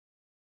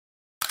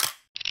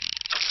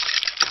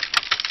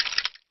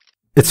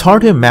It's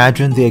hard to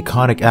imagine the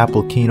iconic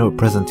Apple keynote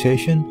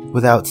presentation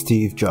without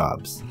Steve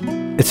Jobs.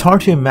 It's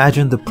hard to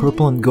imagine the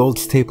purple and gold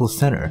Staples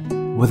Center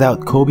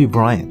without Kobe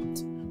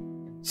Bryant.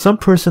 Some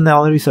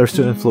personalities are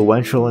so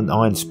influential and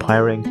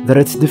awe-inspiring that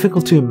it's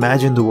difficult to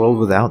imagine the world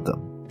without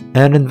them.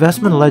 And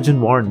investment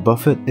legend Warren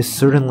Buffett is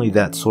certainly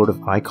that sort of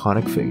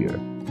iconic figure.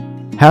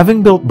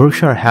 Having built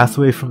Berkshire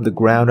Hathaway from the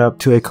ground up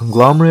to a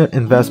conglomerate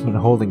investment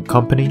holding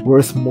company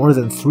worth more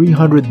than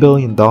 $300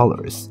 billion,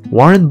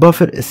 Warren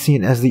Buffett is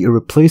seen as the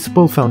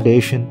irreplaceable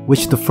foundation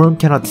which the firm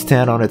cannot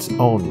stand on its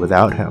own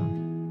without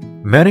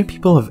him. Many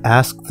people have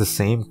asked the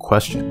same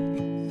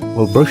question: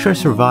 will Berkshire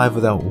survive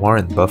without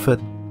Warren Buffett?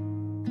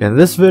 In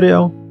this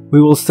video,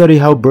 we will study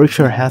how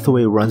Berkshire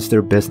Hathaway runs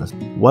their business,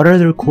 what are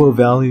their core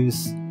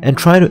values, and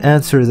try to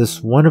answer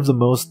this one of the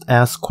most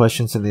asked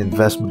questions in the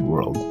investment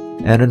world.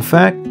 And in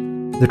fact,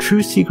 the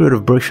true secret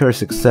of Berkshire's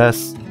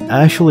success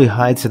actually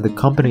hides in the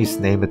company's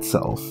name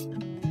itself.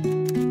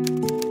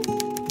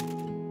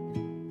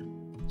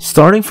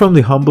 Starting from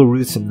the humble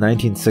roots in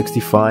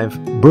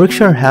 1965,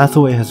 Berkshire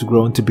Hathaway has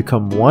grown to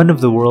become one of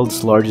the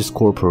world's largest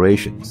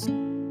corporations.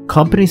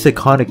 Company's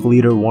iconic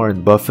leader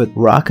Warren Buffett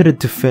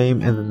rocketed to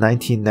fame in the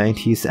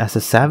 1990s as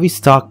a savvy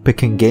stock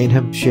pick and gained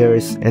him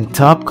shares in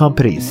top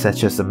companies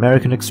such as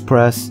American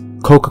Express,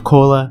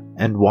 Coca-Cola,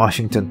 and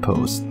Washington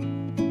Post.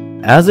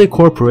 As a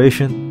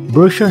corporation,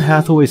 Berkshire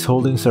Hathaway's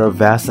holdings are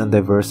vast and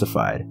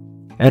diversified,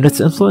 and its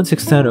influence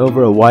extends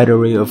over a wide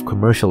array of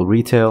commercial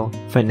retail,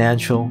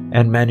 financial,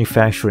 and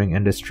manufacturing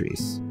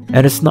industries.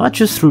 And it's not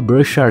just through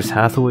Berkshire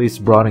Hathaway's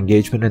broad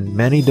engagement in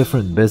many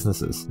different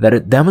businesses that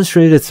it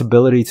demonstrated its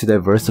ability to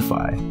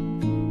diversify.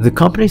 The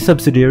company's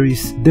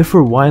subsidiaries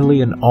differ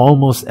widely in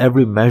almost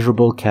every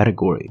measurable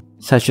category,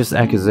 such as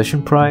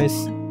acquisition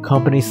price,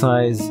 company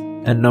size,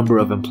 and number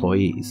of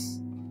employees.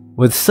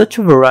 With such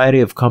a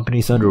variety of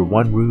companies under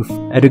one roof,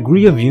 a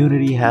degree of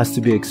unity has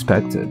to be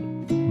expected.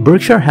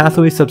 Berkshire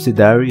Hathaway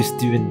subsidiaries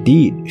do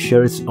indeed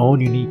share its own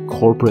unique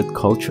corporate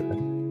culture,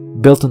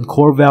 built on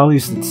core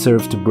values that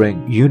serve to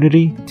bring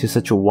unity to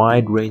such a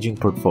wide-ranging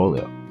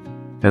portfolio.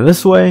 In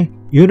this way,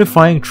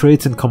 unifying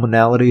traits and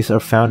commonalities are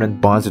found in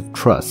bonds of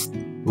trust,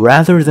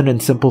 rather than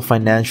in simple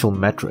financial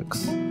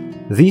metrics.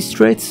 These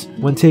traits,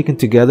 when taken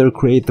together,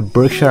 create the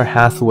Berkshire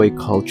Hathaway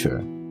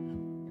culture.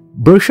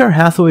 Berkshire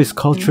Hathaway's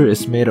culture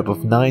is made up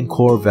of 9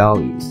 core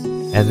values,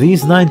 and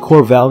these 9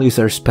 core values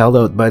are spelled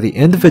out by the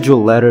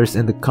individual letters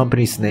in the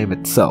company's name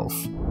itself,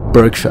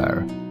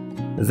 Berkshire.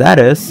 That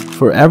is,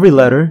 for every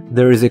letter,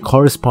 there is a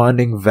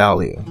corresponding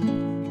value.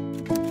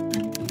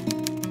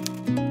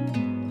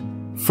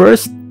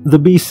 First, the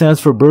B stands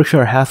for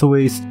Berkshire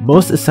Hathaway's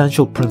most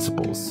essential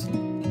principles,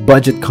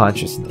 budget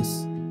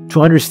consciousness.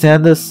 To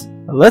understand this,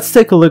 let's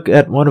take a look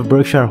at one of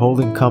Berkshire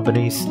holding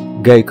companies,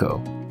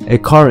 Geico, a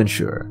car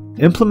insurer,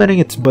 implementing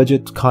its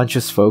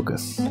budget-conscious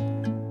focus.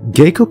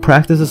 Geico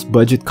practices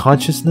budget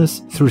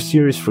consciousness through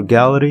serious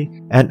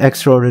frugality and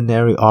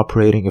extraordinary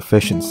operating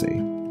efficiency.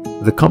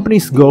 The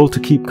company's goal to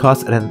keep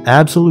costs at an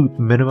absolute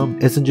minimum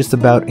isn't just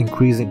about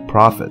increasing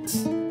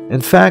profits.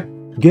 In fact,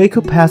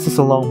 Geico passes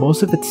along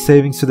most of its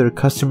savings to their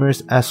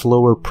customers as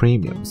lower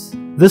premiums.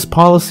 This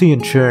policy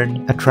in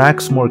turn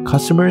attracts more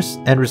customers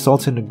and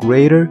results in a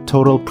greater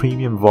total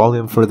premium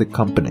volume for the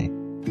company.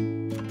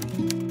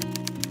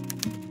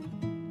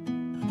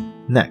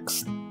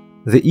 Next,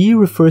 the E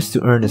refers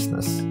to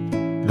earnestness.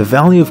 The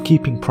value of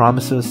keeping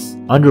promises,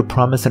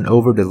 under-promise and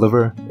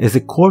over-deliver, is a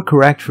core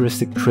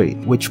characteristic trait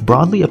which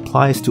broadly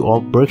applies to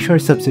all Berkshire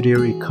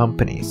subsidiary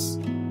companies.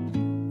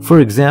 For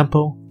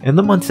example, in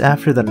the months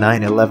after the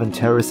 9/11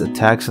 terrorist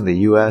attacks in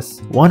the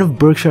US, one of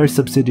Berkshire's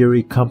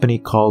subsidiary company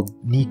called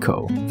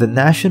NICO, the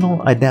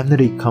National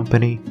Indemnity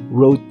Company,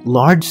 wrote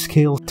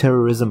large-scale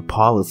terrorism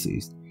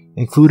policies,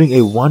 including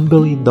a $1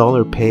 billion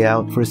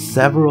payout for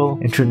several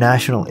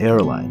international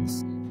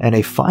airlines, and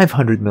a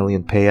 $500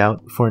 million payout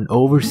for an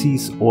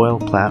overseas oil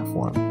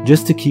platform,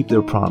 just to keep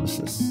their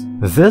promises.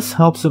 This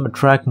helps them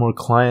attract more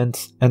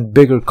clients and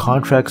bigger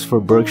contracts for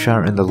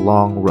Berkshire in the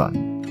long run.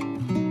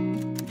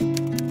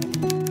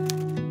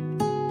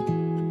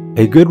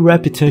 A good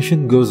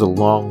reputation goes a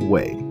long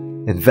way.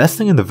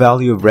 Investing in the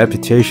value of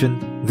reputation,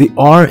 the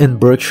R in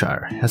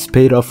Berkshire has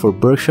paid off for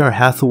Berkshire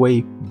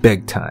Hathaway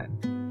big time.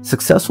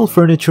 Successful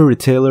furniture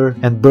retailer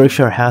and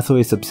Berkshire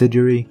Hathaway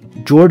subsidiary,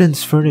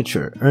 Jordan's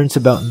Furniture earns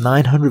about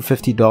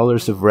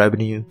 $950 of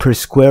revenue per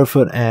square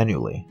foot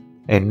annually,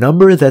 a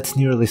number that's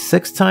nearly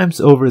 6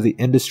 times over the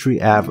industry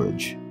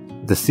average.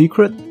 The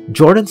secret?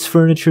 Jordan's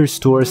Furniture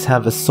stores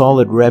have a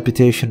solid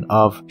reputation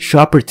of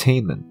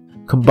shoppertainment,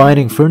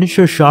 combining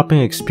furniture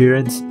shopping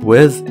experience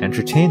with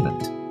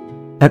entertainment.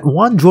 At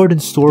one Jordan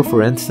store,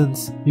 for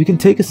instance, you can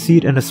take a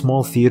seat in a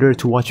small theater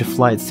to watch a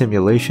flight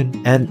simulation,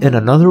 and in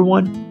another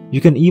one, you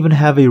can even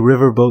have a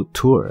riverboat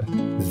tour.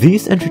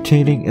 These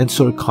entertaining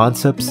in-store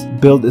concepts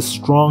build a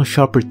strong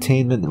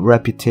shoppertainment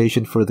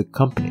reputation for the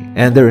company,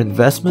 and their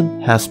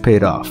investment has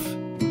paid off.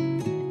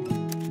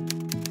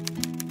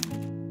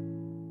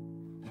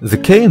 The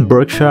K in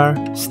Berkshire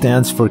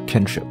stands for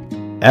kinship.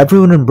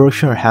 Everyone in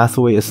Berkshire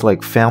Hathaway is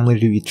like family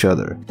to each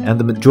other, and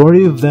the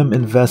majority of them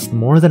invest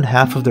more than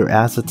half of their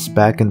assets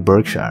back in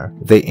Berkshire.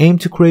 They aim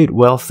to create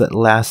wealth that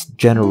lasts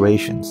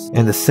generations,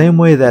 in the same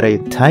way that a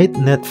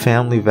tight-knit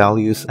family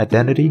values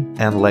identity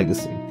and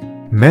legacy.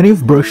 Many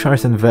of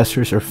Berkshire's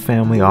investors are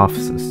family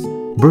offices.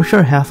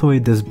 Berkshire Hathaway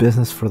does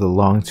business for the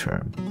long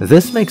term.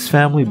 This makes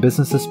family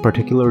businesses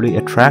particularly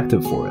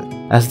attractive for it,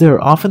 as they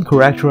are often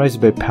characterized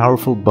by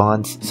powerful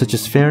bonds such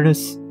as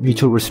fairness,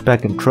 mutual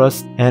respect and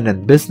trust, and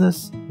in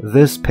business,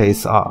 this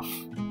pays off.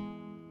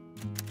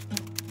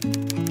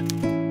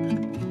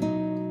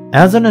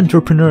 As an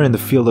entrepreneur in the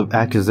field of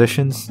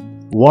acquisitions,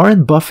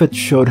 Warren Buffett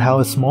showed how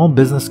a small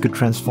business could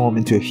transform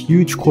into a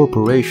huge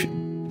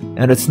corporation,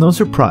 and it's no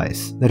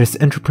surprise that his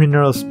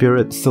entrepreneurial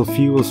spirit still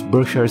fuels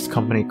Berkshire's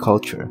company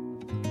culture.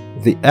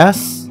 The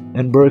S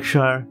in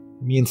Berkshire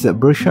means that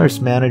Berkshire's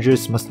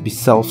managers must be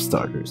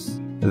self-starters.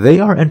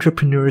 They are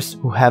entrepreneurs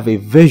who have a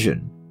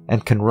vision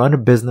and can run a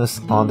business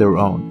on their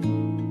own.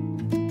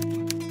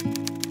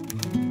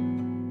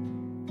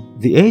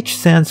 The H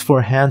stands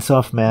for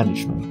hands-off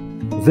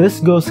management. This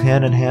goes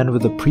hand in hand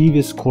with the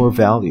previous core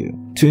value.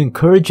 To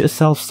encourage a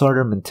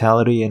self-starter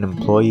mentality in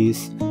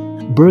employees,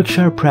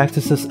 Berkshire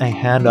practices a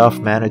hand-off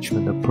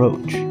management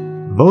approach.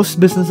 Most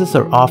businesses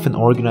are often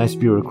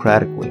organized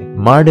bureaucratically,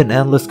 marred in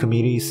endless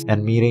committees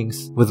and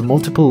meetings with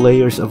multiple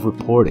layers of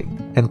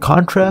reporting. In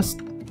contrast,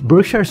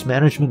 Berkshire's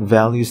management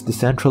values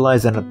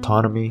decentralized and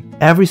autonomy.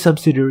 Every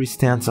subsidiary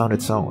stands on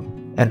its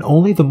own, and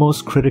only the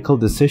most critical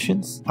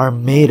decisions are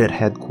made at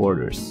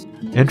headquarters.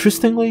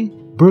 Interestingly,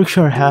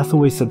 Berkshire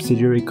Hathaway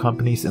subsidiary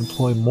companies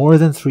employ more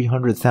than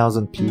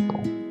 300,000 people,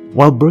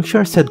 while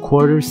Berkshire's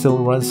headquarters still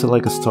runs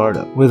like a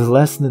startup with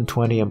less than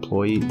 20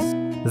 employees.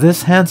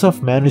 This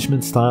hands-off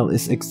management style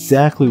is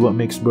exactly what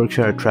makes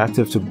Berkshire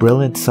attractive to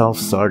brilliant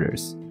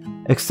self-starters.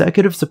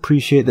 Executives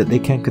appreciate that they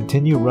can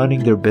continue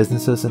running their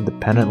businesses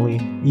independently,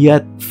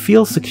 yet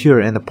feel secure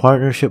in a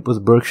partnership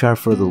with Berkshire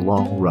for the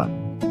long run.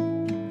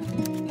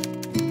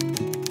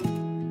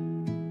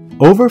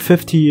 Over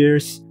 50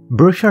 years,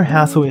 Berkshire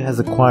Hathaway has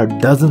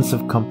acquired dozens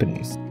of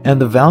companies, and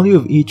the value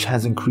of each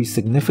has increased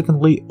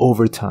significantly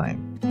over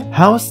time.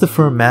 How has the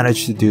firm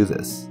managed to do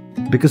this?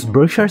 Because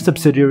Berkshire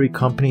subsidiary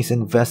companies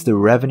invest their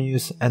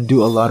revenues and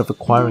do a lot of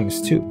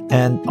acquirings too,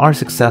 and are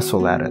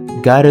successful at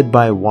it, guided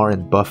by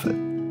Warren Buffett.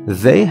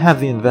 They have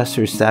the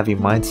investor-savvy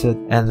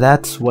mindset, and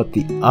that's what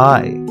the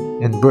I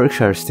in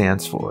Berkshire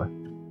stands for.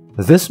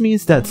 This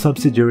means that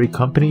subsidiary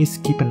companies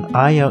keep an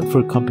eye out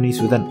for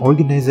companies with an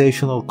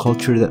organizational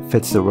culture that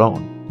fits their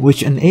own,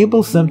 which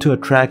enables them to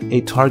attract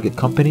a target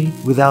company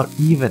without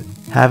even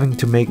having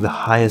to make the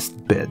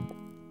highest bid.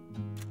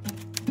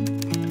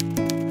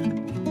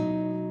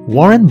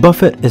 Warren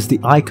Buffett is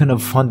the icon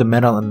of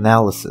fundamental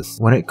analysis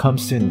when it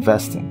comes to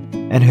investing,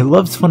 and he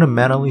loves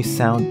fundamentally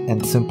sound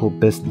and simple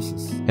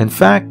businesses. In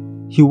fact,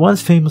 he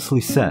once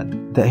famously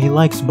said that he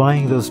likes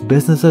buying those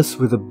businesses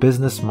with a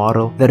business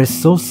model that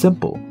is so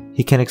simple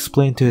he can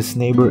explain to his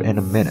neighbor in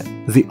a minute.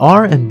 The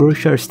R in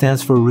Berkshire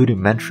stands for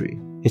rudimentary.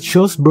 It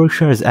shows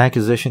Berkshire's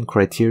acquisition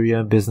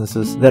criteria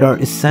businesses that are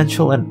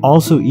essential and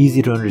also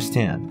easy to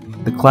understand.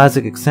 The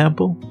classic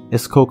example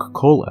is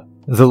Coca-Cola.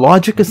 The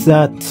logic is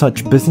that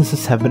such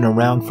businesses have been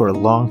around for a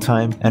long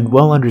time and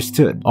well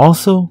understood.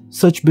 Also,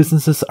 such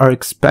businesses are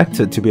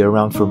expected to be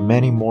around for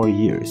many more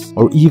years,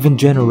 or even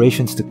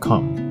generations to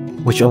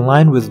come, which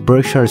align with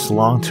Berkshire's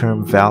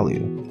long-term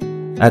value.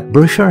 At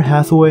Berkshire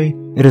Hathaway,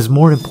 it is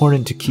more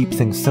important to keep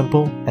things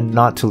simple and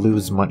not to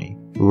lose money,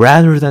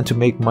 rather than to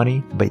make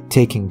money by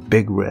taking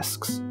big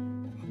risks.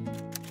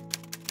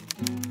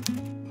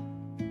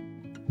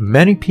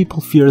 Many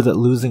people fear that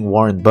losing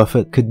Warren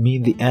Buffett could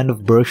mean the end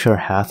of Berkshire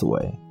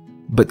Hathaway.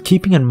 But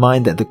keeping in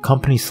mind that the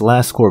company's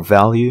last core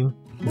value,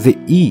 the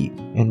E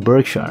in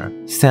Berkshire,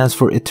 stands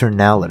for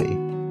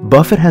eternality.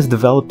 Buffett has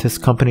developed his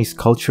company's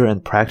culture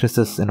and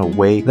practices in a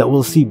way that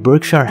will see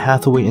Berkshire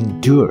Hathaway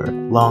endure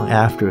long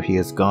after he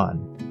is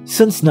gone.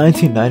 Since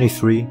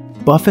 1993,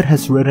 Buffett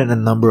has written a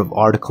number of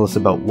articles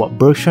about what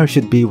Berkshire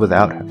should be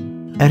without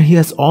him, and he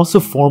has also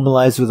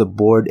formalized with the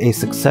board a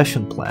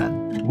succession plan,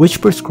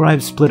 which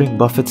prescribes splitting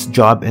Buffett's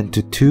job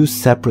into two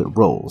separate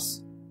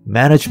roles,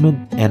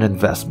 management and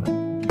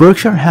investment.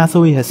 Berkshire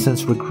Hathaway has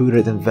since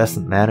recruited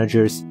investment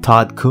managers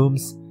Todd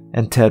Coombs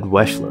and Ted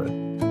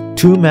Weschler,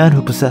 two men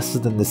who possess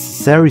the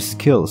necessary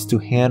skills to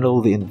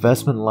handle the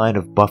investment line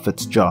of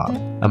Buffett's job.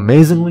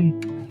 Amazingly,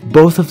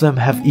 both of them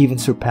have even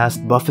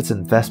surpassed Buffett's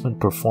investment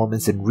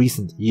performance in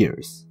recent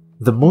years.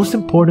 The most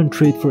important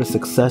trait for a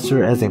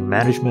successor as a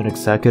management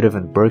executive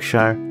in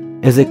Berkshire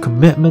is a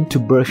commitment to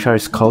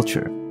Berkshire's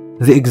culture,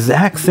 the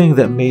exact thing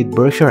that made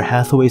Berkshire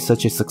Hathaway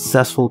such a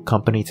successful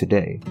company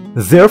today.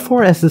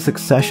 Therefore, as the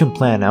succession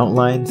plan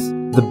outlines,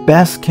 the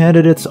best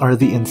candidates are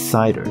the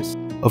insiders.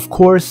 Of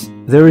course,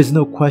 there is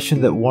no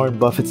question that Warren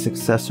Buffett's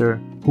successor,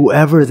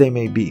 whoever they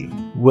may be,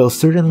 will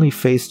certainly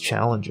face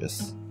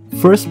challenges.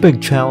 First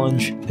big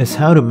challenge is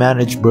how to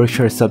manage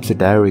Berkshire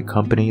subsidiary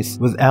companies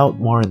without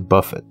Warren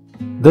Buffett.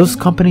 Those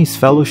companies'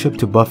 fellowship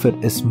to Buffett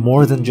is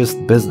more than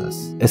just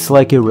business, it's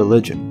like a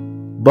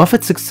religion.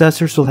 Buffett's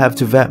successors will have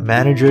to vet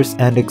managers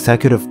and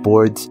executive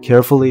boards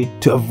carefully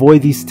to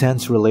avoid these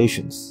tense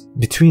relations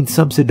between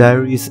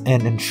subsidiaries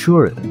and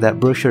ensure that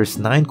Berkshire's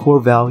 9 core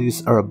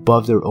values are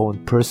above their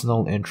own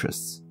personal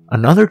interests.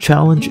 Another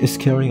challenge is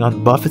carrying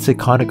on Buffett's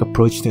iconic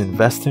approach to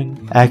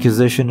investing,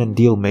 acquisition, and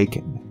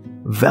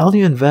deal-making.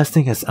 Value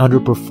investing has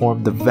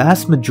underperformed the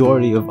vast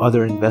majority of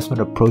other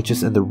investment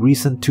approaches in the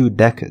recent 2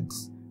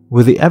 decades.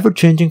 With the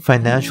ever-changing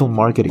financial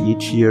market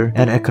each year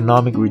and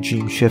economic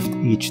regime shift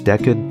each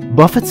decade,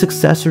 Buffett's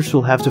successors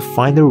will have to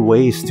find their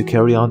ways to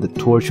carry on the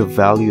torch of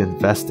value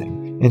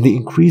investing in the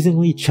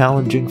increasingly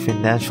challenging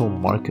financial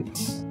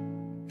markets.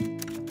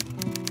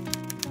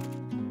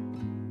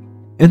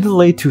 In the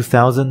late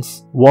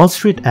 2000s, Wall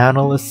Street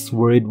analysts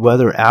worried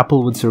whether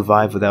Apple would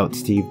survive without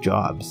Steve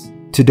Jobs.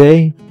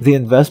 Today, the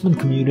investment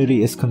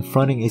community is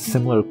confronting a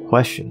similar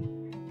question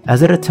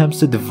as it attempts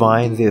to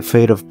divine the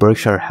fate of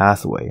Berkshire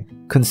Hathaway,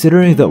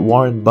 considering that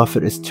Warren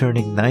Buffett is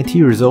turning 90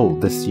 years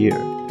old this year.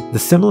 The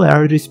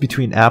similarities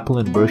between Apple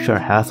and Berkshire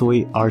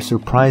Hathaway are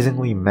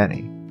surprisingly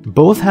many.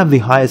 Both have the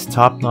highest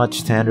top-notch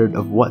standard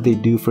of what they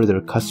do for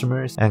their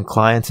customers and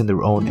clients in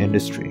their own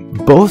industry.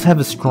 Both have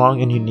a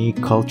strong and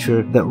unique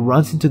culture that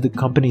runs into the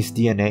company's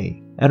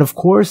DNA. And of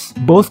course,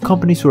 both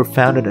companies were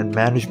founded and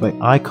managed by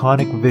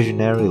iconic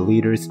visionary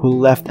leaders who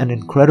left an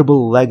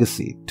incredible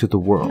legacy to the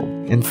world.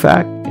 In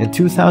fact, in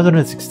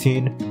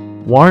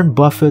 2016, Warren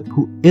Buffett,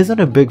 who isn't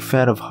a big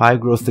fan of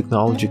high-growth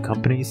technology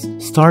companies,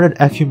 started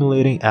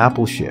accumulating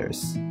Apple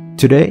shares.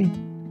 Today,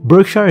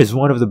 Berkshire is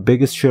one of the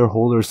biggest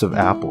shareholders of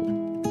Apple.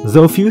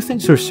 Though few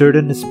things are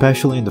certain,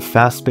 especially in the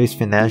fast-paced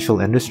financial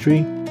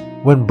industry,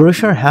 when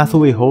Berkshire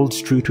Hathaway holds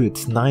true to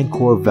its 9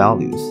 core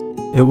values,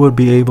 it would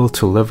be able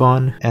to live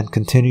on and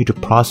continue to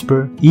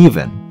prosper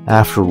even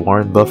after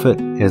Warren Buffett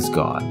is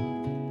gone.